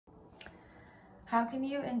How can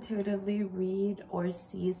you intuitively read or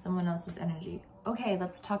see someone else's energy? Okay,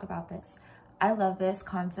 let's talk about this. I love this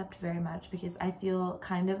concept very much because I feel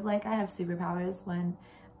kind of like I have superpowers when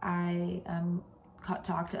I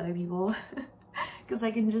talk to other people because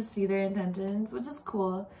I can just see their intentions, which is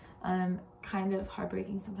cool. Kind of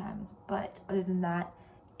heartbreaking sometimes, but other than that,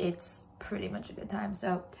 it's pretty much a good time.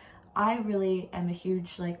 So I really am a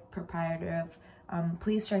huge proprietor of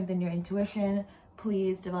please strengthen your intuition.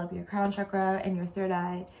 Please develop your crown chakra and your third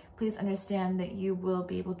eye. Please understand that you will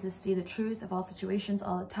be able to see the truth of all situations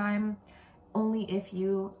all the time, only if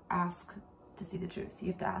you ask to see the truth. You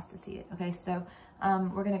have to ask to see it, okay? So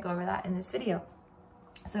we're gonna go over that in this video.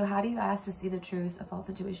 So how do you ask to see the truth of all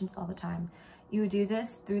situations all the time? You would do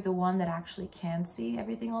this through the one that actually can see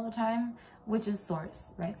everything all the time, which is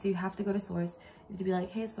source, right? So you have to go to source. You have to be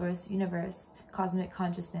like, hey, source, universe, cosmic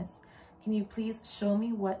consciousness, can you please show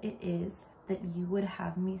me what it is that you would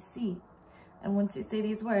have me see? And once you say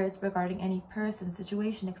these words regarding any person,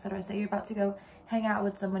 situation, etc., say you're about to go hang out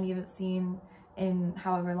with someone you haven't seen in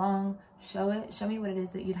however long, show me what it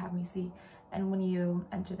is that you'd have me see. And when you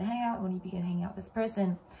enter the hangout, when you begin hanging out with this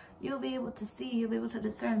person, you'll be able to see, you'll be able to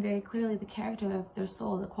discern very clearly the character of their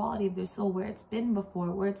soul, the quality of their soul, where it's been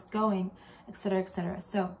before, where it's going, etc., etc.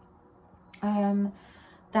 So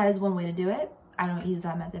that is one way to do it. I don't use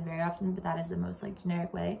that method very often, but that is the most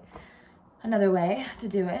generic way. Another way to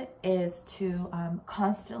do it is to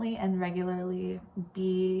constantly and regularly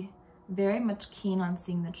be very much keen on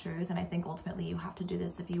seeing the truth. And I think ultimately you have to do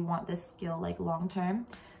this if you want this skill long term.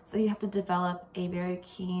 So you have to develop a very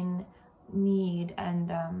keen need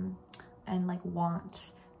and want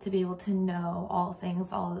to be able to know all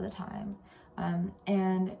things all of the time.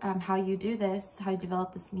 How you do this, how you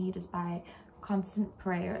develop this need, is by constant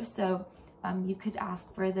prayer. So you could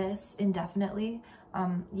ask for this indefinitely.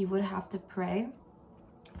 You would have to pray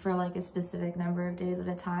for a specific number of days at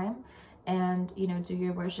a time, and do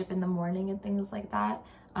your worship in the morning and things like that.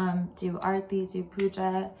 Do arti, do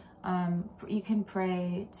puja. You can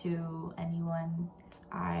pray to anyone.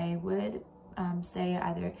 I would say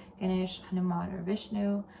either Ganesh, Hanuman, or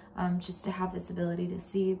Vishnu, just to have this ability to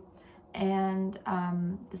see. And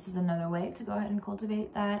this is another way to go ahead and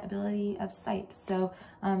cultivate that ability of sight. So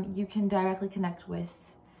you can directly connect with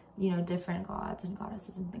different gods and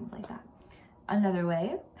goddesses and things like that. Another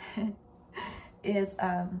way is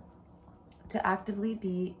to actively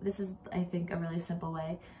be, this is I think a really simple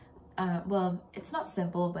way. Well, it's not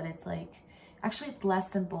simple, but it's actually it's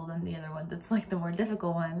less simple than the other one. That's the more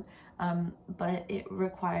difficult one. But it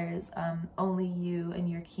requires only you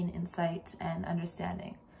and your keen insight and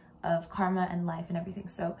understanding of karma and life and everything.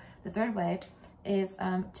 So the third way is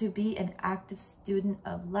to be an active student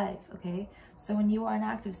of life, okay? So when you are an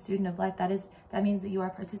active student of life, that means that you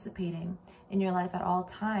are participating in your life at all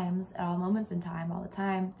times, at all moments in time, all the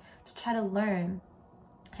time, to try to learn,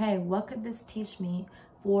 hey, what could this teach me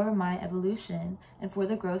for my evolution and for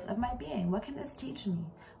the growth of my being? What can this teach me?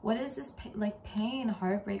 What is this pain,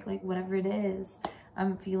 heartbreak, whatever it is,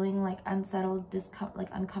 I'm feeling unsettled,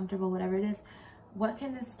 uncomfortable, whatever it is, what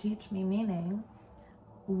can this teach me? Meaning,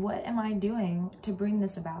 what am I doing to bring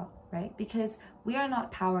this about, right? Because we are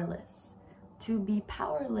not powerless. To be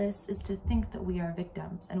powerless is to think that we are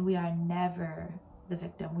victims, and we are never the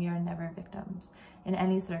victim. We are never victims in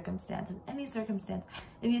any circumstance. In any circumstance,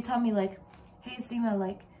 if you tell me hey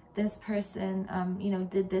Seema, this person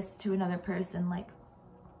did this to another person,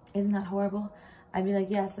 isn't that horrible? I'd be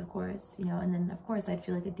yes, of course, and then of course I'd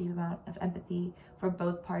feel a deep amount of empathy for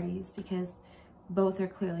both parties, because both are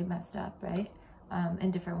clearly messed up, right?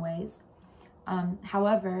 In different ways.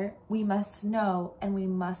 However, we must know and we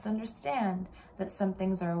must understand that some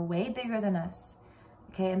things are way bigger than us,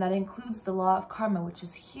 okay? And that includes the law of karma, which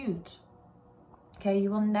is huge, okay?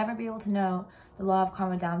 You will never be able to know the law of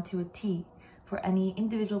karma down to a T for any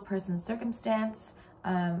individual person's circumstance,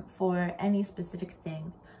 for any specific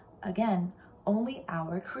thing. Again, only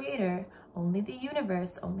our creator, only the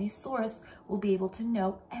universe, only source will be able to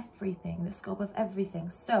know everything, the scope of everything.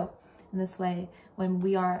 So in this way, when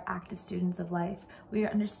we are active students of life, we are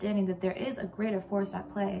understanding that there is a greater force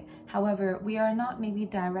at play. However, we are not maybe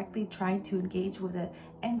directly trying to engage with an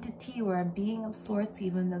entity or a being of sorts,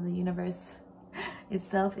 even though the universe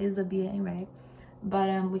itself is a being, right?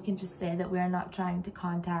 But we can just say that we are not trying to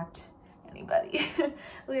contact anybody.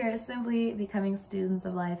 We are simply becoming students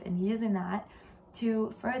of life and using that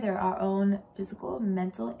to further our own physical,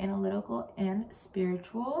 mental, analytical, and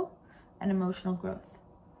spiritual and emotional growth.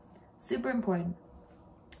 Super important.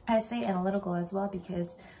 I say analytical as well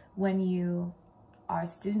because when you are a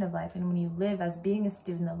student of life and when you live as being a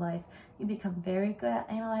student of life, you become very good at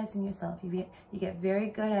analyzing yourself. You get very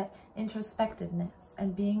good at introspectiveness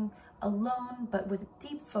and being alone, but with a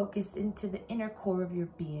deep focus into the inner core of your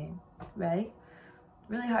being, right?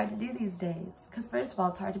 Really hard to do these days, because first of all,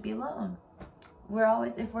 it's hard to be alone. We're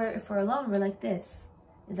always, if we're alone, we're like this.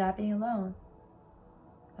 Is that being alone?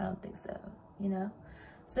 I don't think so, you know?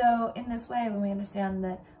 So in this way, when we understand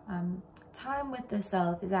that time with the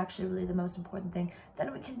self is actually really the most important thing,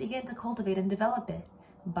 then we can begin to cultivate and develop it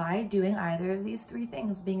by doing either of these three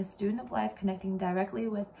things: being a student of life, connecting directly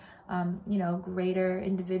with, you know, greater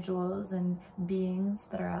individuals and beings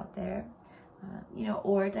that are out there, you know,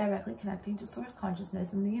 or directly connecting to source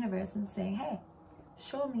consciousness in the universe and saying, hey,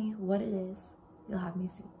 show me what it is you'll have me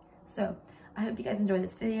see. So I hope you guys enjoyed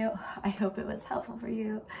this video. I hope it was helpful for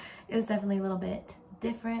you. It was definitely a little bit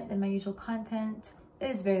different than my usual content. It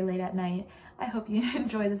is very late at night. I hope you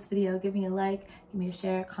enjoy this video. Give me a like, give me a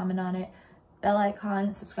share, comment on it, bell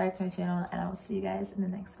icon, subscribe to my channel, and I will see you guys in the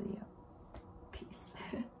next video.